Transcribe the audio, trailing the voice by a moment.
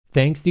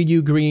Thanks to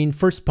Ugreen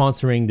for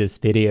sponsoring this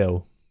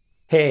video.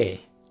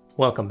 Hey,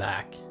 welcome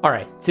back.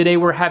 Alright, today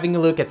we're having a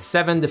look at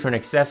 7 different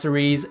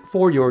accessories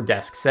for your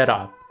desk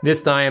setup.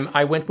 This time,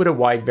 I went with a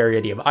wide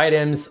variety of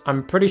items.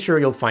 I'm pretty sure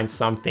you'll find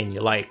something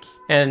you like.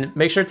 And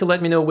make sure to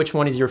let me know which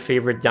one is your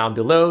favorite down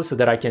below so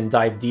that I can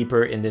dive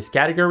deeper in this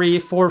category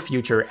for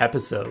future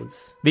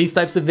episodes. These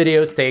types of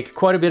videos take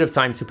quite a bit of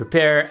time to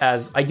prepare,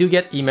 as I do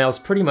get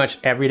emails pretty much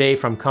every day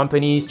from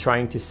companies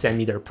trying to send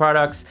me their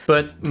products,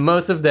 but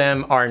most of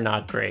them are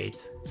not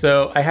great.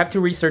 So I have to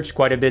research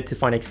quite a bit to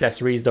find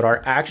accessories that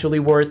are actually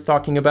worth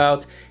talking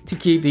about to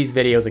keep these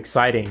videos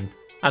exciting.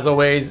 As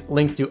always,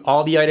 links to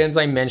all the items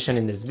I mentioned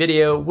in this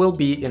video will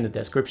be in the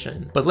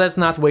description. But let's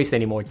not waste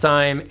any more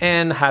time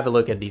and have a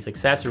look at these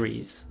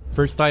accessories.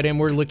 First item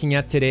we're looking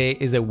at today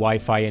is a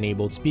Wi-Fi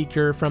enabled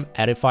speaker from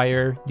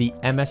Edifier, the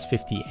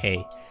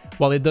MS50A.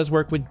 While it does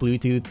work with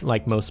Bluetooth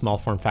like most small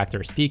form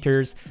factor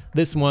speakers,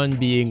 this one,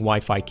 being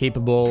Wi-Fi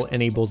capable,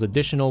 enables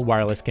additional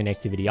wireless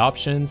connectivity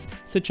options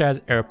such as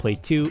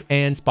AirPlay 2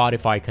 and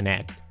Spotify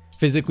Connect.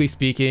 Physically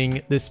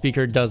speaking, this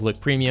speaker does look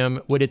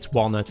premium with its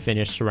walnut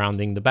finish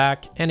surrounding the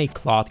back and a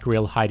cloth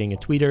grille hiding a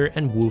tweeter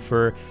and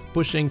woofer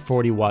pushing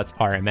 40 watts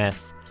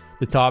RMS.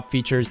 The top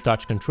features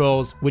touch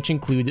controls, which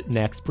include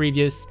next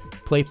previous,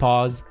 play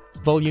pause,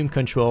 volume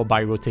control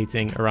by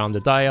rotating around the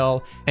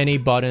dial, and a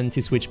button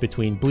to switch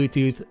between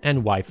Bluetooth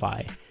and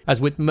Wi-Fi.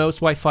 As with most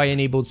Wi-Fi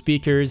enabled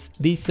speakers,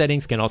 these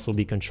settings can also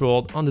be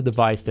controlled on the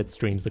device that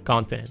streams the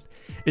content.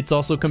 It's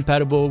also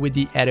compatible with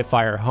the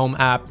Edifier Home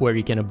app, where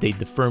you can update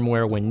the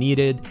firmware when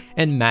needed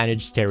and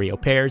manage stereo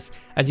pairs,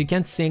 as you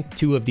can sync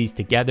 2 of these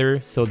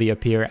together so they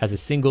appear as a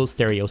single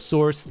stereo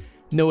source,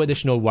 no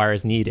additional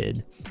wires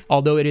needed.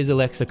 Although it is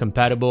Alexa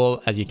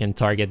compatible, as you can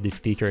target the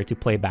speaker to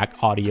play back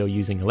audio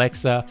using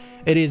Alexa,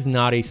 it is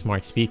not a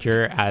smart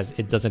speaker as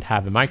it doesn't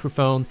have a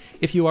microphone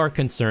if you are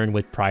concerned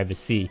with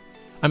privacy.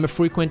 I'm a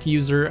frequent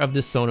user of the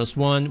Sonos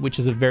one, which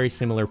is a very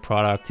similar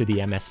product to the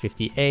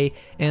MS50A,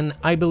 and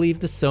I believe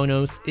the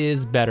Sonos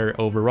is better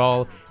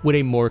overall, with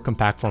a more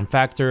compact form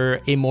factor,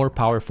 a more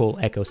powerful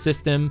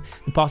ecosystem,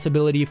 the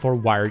possibility for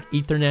wired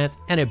Ethernet,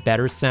 and a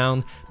better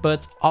sound,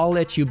 but I'll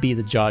let you be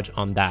the judge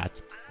on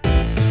that.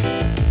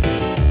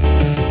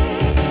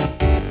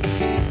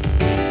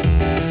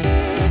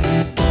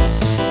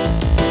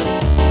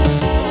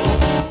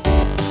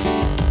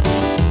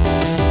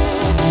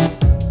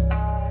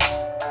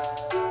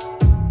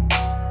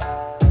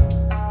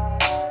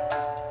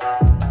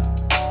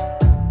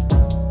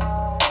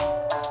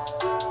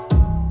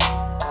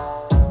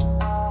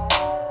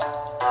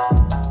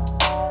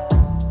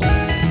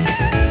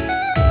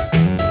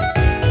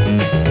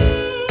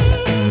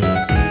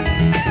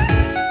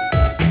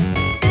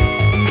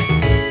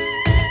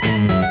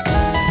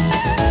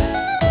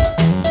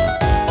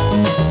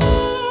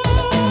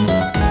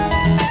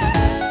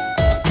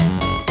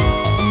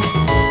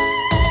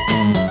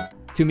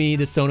 To me,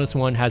 the Sonos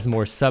one has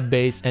more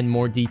sub-bass and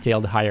more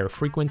detailed higher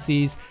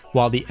frequencies,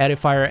 while the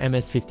Edifier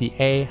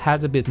MS50A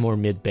has a bit more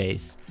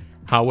mid-bass.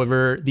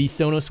 However, the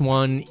Sonos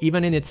one,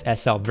 even in its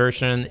SL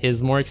version,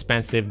 is more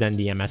expensive than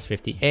the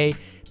MS50A,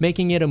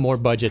 making it a more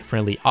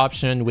budget-friendly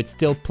option with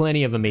still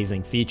plenty of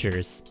amazing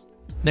features.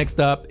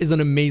 Next up is an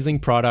amazing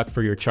product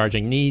for your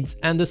charging needs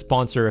and the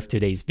sponsor of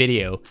today's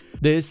video.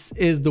 This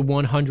is the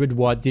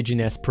 100-watt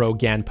DigiNest Pro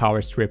GaN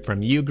power strip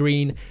from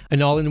Ugreen,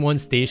 an all-in-one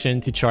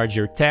station to charge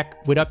your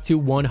tech with up to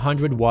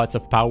 100 watts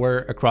of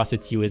power across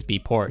its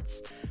USB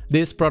ports.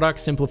 This product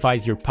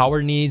simplifies your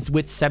power needs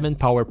with 7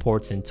 power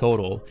ports in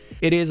total.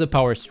 It is a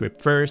power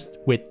strip first,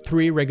 with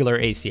 3 regular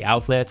AC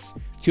outlets,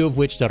 2 of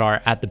which that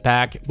are at the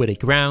back with a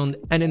ground,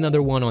 and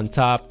another one on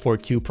top for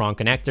 2 prong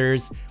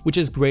connectors, which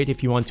is great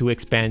if you want to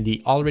expand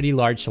the already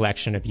large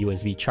selection of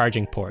USB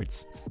charging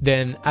ports.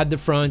 Then at the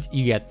front,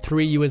 you get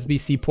 3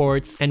 USB-C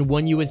ports and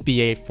 1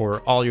 USB-A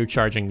for all your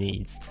charging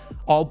needs.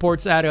 All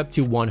ports add up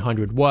to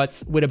 100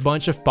 watts, with a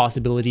bunch of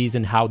possibilities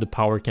in how the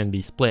power can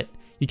be split.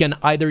 You can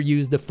either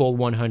use the full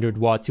 100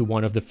 watt to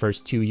one of the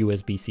first 2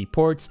 USB-C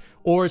ports,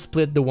 or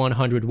split the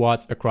 100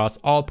 watts across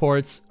all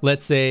ports,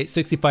 let's say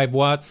 65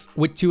 watts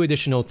with 2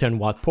 additional 10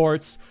 watt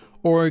ports,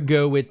 or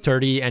go with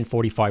 30 and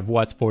 45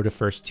 watts for the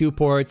first 2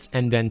 ports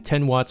and then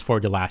 10 watts for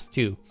the last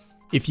 2.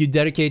 If you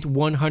dedicate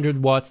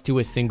 100 watts to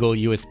a single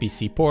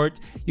USB-C port,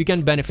 you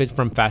can benefit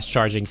from fast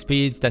charging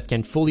speeds that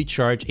can fully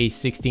charge a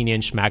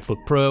 16-inch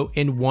MacBook Pro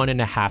in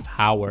 1.5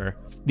 hours.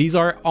 These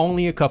are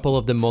only a couple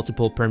of the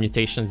multiple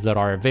permutations that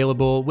are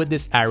available with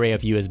this array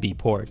of USB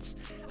ports.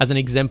 As an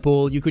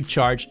example, you could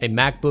charge a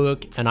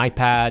MacBook, an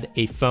iPad,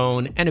 a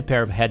phone, and a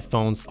pair of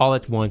headphones all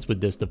at once with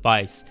this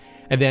device.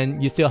 And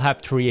then you still have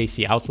 3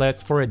 AC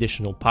outlets for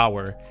additional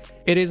power.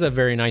 It is a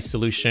very nice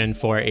solution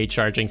for a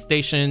charging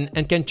station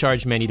and can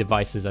charge many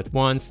devices at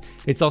once.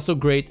 It's also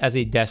great as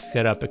a desk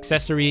setup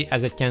accessory,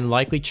 as it can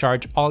likely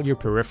charge all your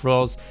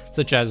peripherals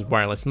such as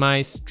wireless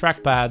mice,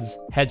 trackpads,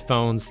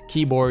 headphones,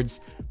 keyboards,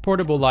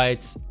 portable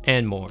lights,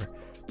 and more.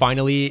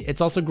 Finally,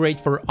 it's also great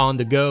for on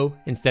the go.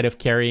 Instead of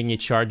carrying a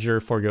charger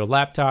for your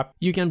laptop,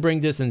 you can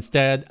bring this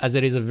instead, as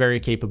it is a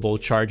very capable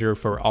charger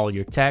for all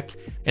your tech,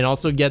 and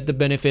also get the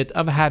benefit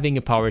of having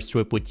a power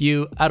strip with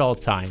you at all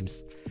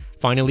times.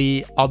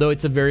 Finally, although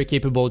it's a very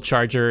capable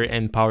charger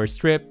and power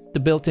strip, the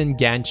built-in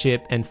GaN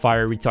chip and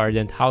fire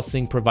retardant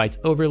housing provides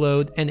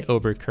overload and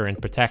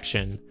overcurrent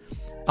protection.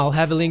 I'll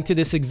have a link to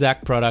this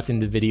exact product in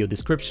the video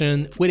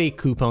description with a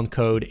coupon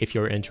code if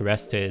you're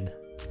interested.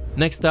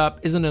 Next up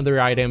is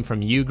another item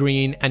from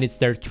Ugreen, and it's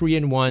their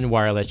 3-in-1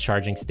 wireless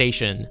charging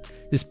station.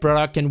 This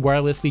product can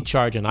wirelessly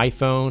charge an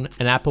iPhone,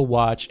 an Apple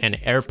Watch, and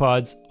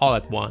AirPods all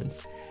at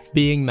once.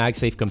 Being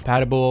MagSafe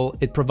compatible,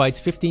 it provides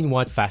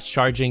 15-watt fast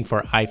charging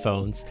for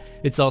iPhones.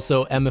 It's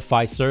also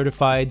MFI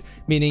certified,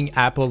 meaning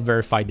Apple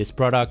verified this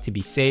product to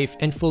be safe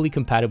and fully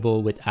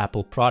compatible with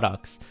Apple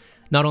products.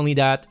 Not only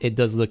that, it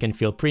does look and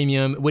feel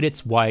premium with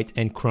its white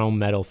and chrome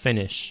metal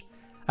finish.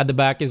 At the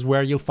back is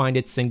where you'll find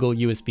its single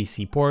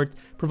USB-C port,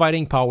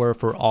 providing power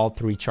for all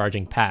 3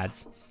 charging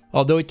pads.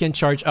 Although it can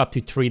charge up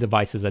to 3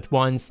 devices at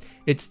once,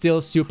 it's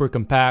still super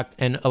compact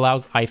and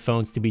allows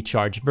iPhones to be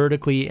charged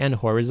vertically and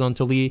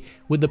horizontally,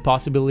 with the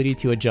possibility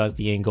to adjust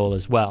the angle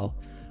as well.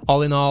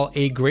 All in all,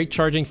 a great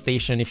charging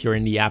station if you're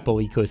in the Apple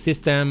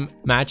ecosystem,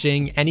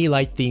 matching any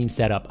light theme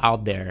setup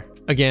out there.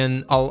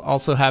 Again, I'll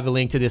also have a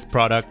link to this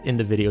product in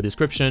the video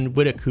description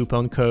with a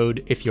coupon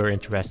code if you're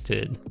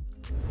interested.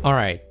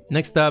 Alright,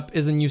 next up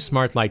is a new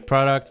smart light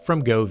product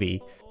from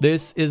Govee.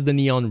 This is the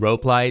neon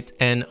rope light,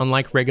 and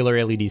unlike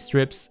regular LED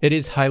strips, it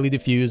is highly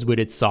diffused with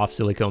its soft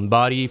silicone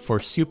body for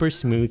super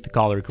smooth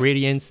color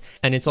gradients,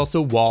 and it's also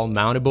wall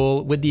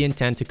mountable with the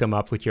intent to come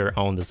up with your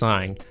own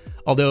design.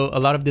 Although a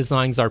lot of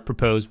designs are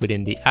proposed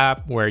within the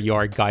app where you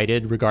are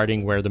guided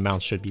regarding where the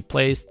mount should be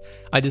placed,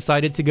 I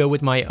decided to go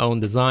with my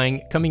own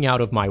design coming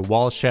out of my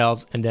wall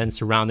shelves and then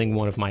surrounding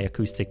one of my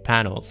acoustic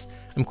panels.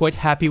 I'm quite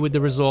happy with the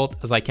result,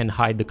 as I can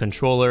hide the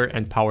controller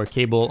and power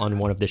cable on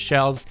one of the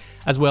shelves,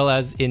 as well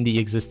as in the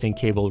existing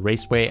cable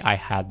raceway I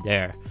had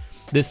there.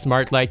 This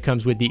smart light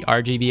comes with the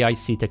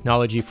RGB-IC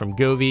technology from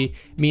Govee,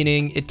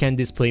 meaning it can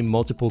display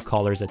multiple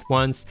colors at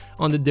once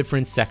on the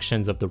different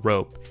sections of the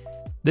rope.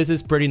 This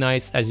is pretty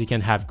nice, as you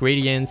can have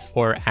gradients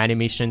or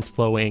animations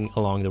flowing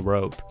along the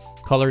rope.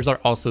 Colors are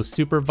also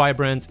super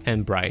vibrant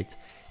and bright.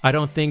 I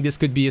don't think this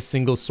could be a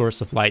single source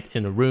of light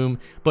in a room,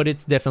 but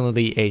it's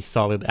definitely a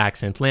solid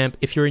accent lamp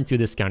if you're into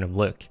this kind of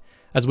look.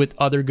 As with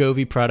other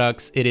Govee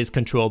products, it is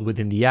controlled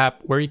within the app,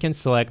 where you can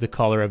select the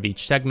color of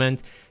each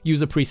segment,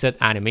 use a preset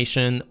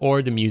animation,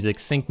 or the music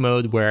sync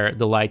mode where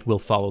the light will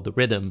follow the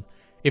rhythm.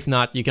 If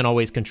not, you can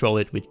always control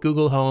it with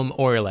Google Home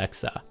or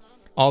Alexa.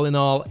 All in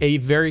all, a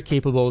very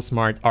capable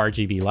smart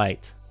RGB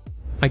light.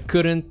 I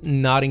couldn't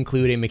not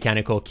include a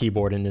mechanical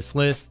keyboard in this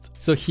list,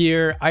 so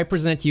here I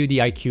present you the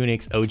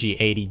iQunix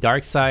OG80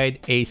 Darkside,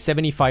 a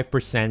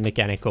 75%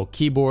 mechanical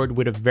keyboard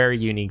with a very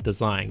unique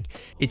design.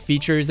 It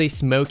features a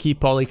smoky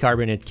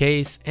polycarbonate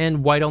case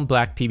and white on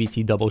black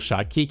PBT double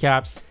shot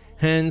keycaps,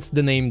 hence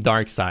the name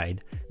Darkside.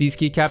 These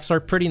keycaps are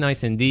pretty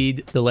nice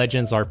indeed, the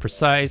legends are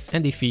precise,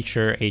 and they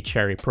feature a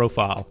cherry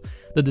profile.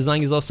 The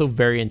design is also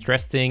very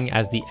interesting,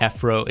 as the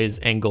F-row is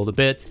angled a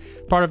bit,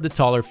 part of the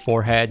taller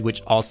forehead,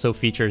 which also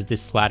features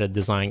this slatted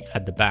design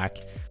at the back.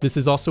 This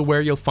is also where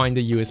you'll find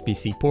the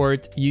USB-C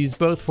port, used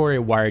both for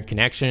a wired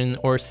connection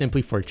or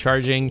simply for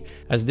charging,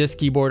 as this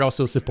keyboard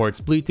also supports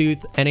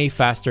Bluetooth and a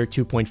faster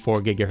 2.4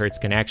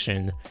 GHz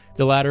connection.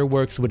 The latter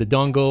works with a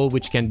dongle,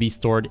 which can be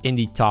stored in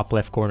the top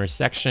left corner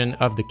section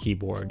of the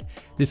keyboard.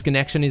 This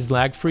connection is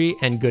lag-free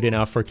and good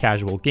enough for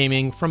casual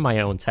gaming from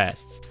my own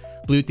tests.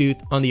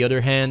 Bluetooth, on the other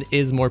hand,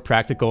 is more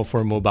practical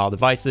for mobile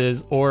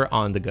devices or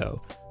on the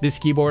go. This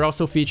keyboard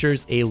also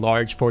features a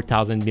large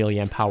 4000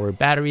 mAh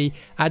battery,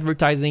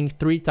 advertising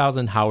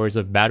 3000 hours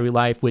of battery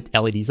life with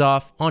LEDs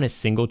off on a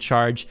single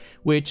charge,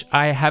 which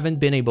I haven't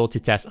been able to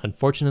test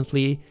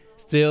unfortunately.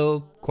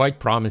 Still quite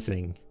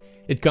promising.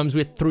 It comes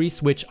with 3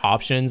 switch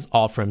options,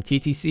 all from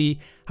TTC.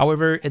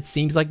 However, it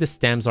seems like the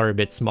stems are a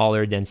bit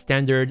smaller than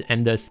standard,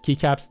 and thus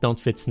keycaps don't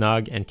fit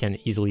snug and can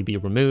easily be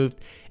removed.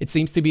 It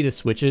seems to be the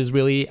switches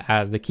really,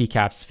 as the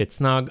keycaps fit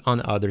snug on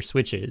other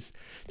switches.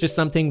 Just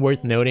something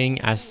worth noting,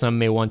 as some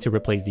may want to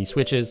replace these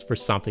switches for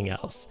something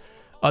else.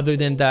 Other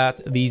than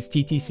that, these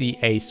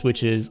TTC-A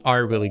switches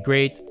are really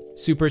great,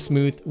 super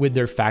smooth with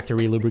their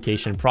factory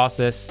lubrication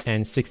process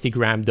and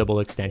 60-gram double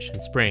extension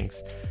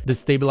springs. The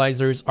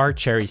stabilizers are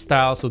cherry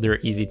style, so they're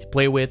easy to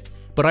play with,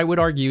 but I would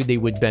argue they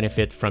would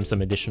benefit from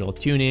some additional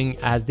tuning,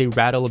 as they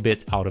rattle a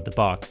bit out of the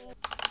box.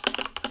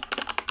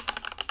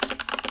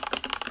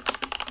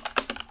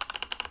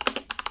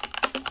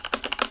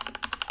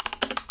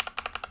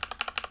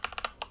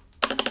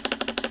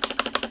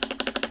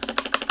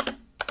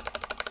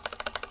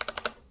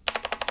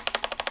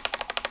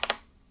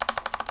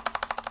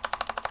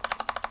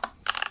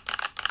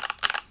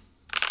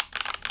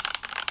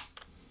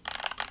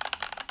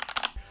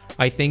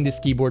 I think this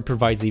keyboard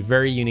provides a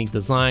very unique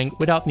design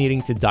without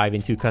needing to dive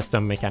into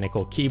custom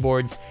mechanical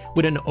keyboards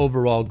with an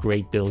overall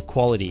great build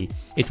quality.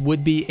 It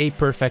would be a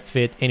perfect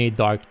fit in a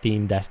dark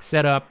theme desk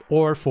setup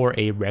or for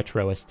a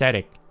retro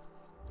aesthetic.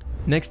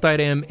 Next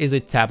item is a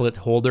tablet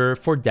holder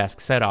for desk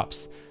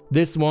setups.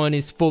 This one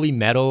is fully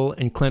metal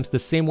and clamps the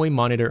same way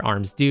monitor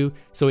arms do,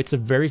 so it's a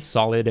very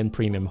solid and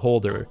premium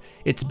holder.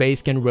 Its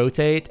base can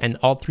rotate and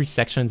all three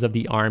sections of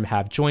the arm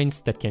have joints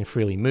that can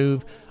freely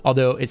move,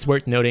 although it's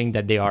worth noting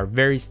that they are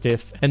very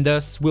stiff and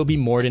thus will be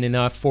more than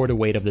enough for the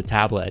weight of the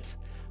tablet.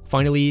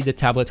 Finally, the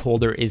tablet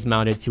holder is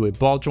mounted to a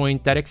ball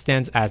joint that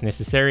extends as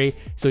necessary,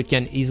 so it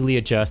can easily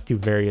adjust to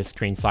various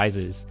screen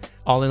sizes.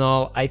 All in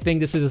all, I think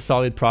this is a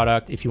solid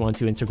product if you want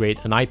to integrate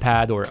an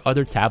iPad or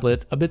other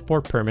tablet a bit more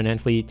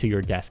permanently to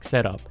your desk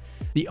setup.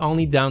 The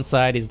only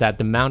downside is that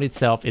the mount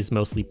itself is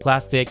mostly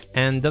plastic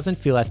and doesn't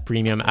feel as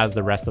premium as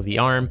the rest of the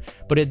arm,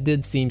 but it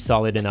did seem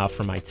solid enough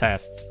for my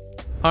tests.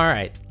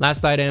 Alright,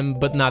 last item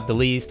but not the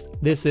least,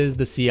 this is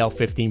the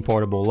CL15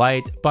 portable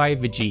light by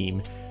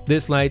Vijim.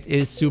 This light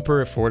is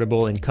super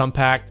affordable and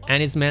compact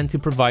and is meant to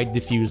provide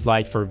diffuse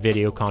light for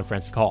video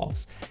conference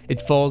calls.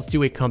 It falls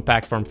to a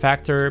compact form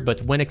factor,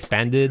 but when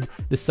expanded,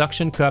 the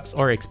suction cups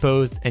are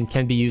exposed and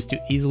can be used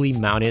to easily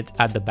mount it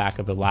at the back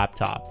of a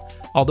laptop.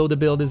 Although the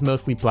build is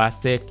mostly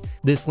plastic,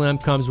 this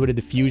lamp comes with a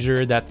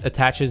diffuser that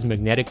attaches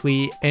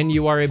magnetically and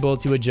you are able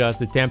to adjust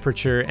the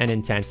temperature and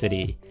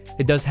intensity.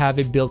 It does have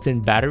a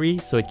built-in battery,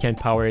 so it can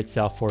power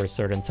itself for a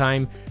certain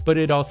time, but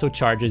it also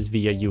charges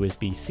via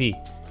USB-C.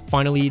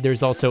 Finally,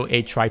 there's also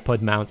a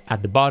tripod mount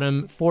at the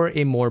bottom for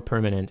a more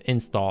permanent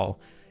install.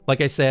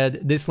 Like I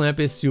said, this lamp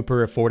is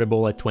super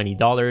affordable at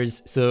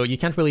 $20, so you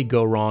can't really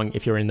go wrong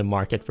if you're in the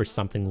market for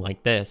something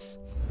like this.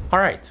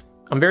 Alright,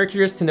 I'm very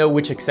curious to know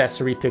which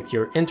accessory piqued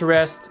your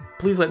interest.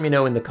 Please let me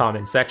know in the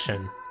comment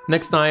section.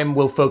 Next time,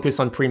 we'll focus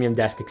on premium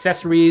desk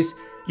accessories.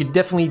 You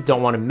definitely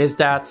don't want to miss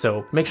that,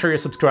 so make sure you're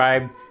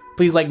subscribed.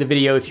 Please like the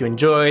video if you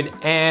enjoyed,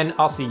 and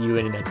I'll see you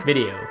in the next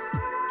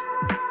video.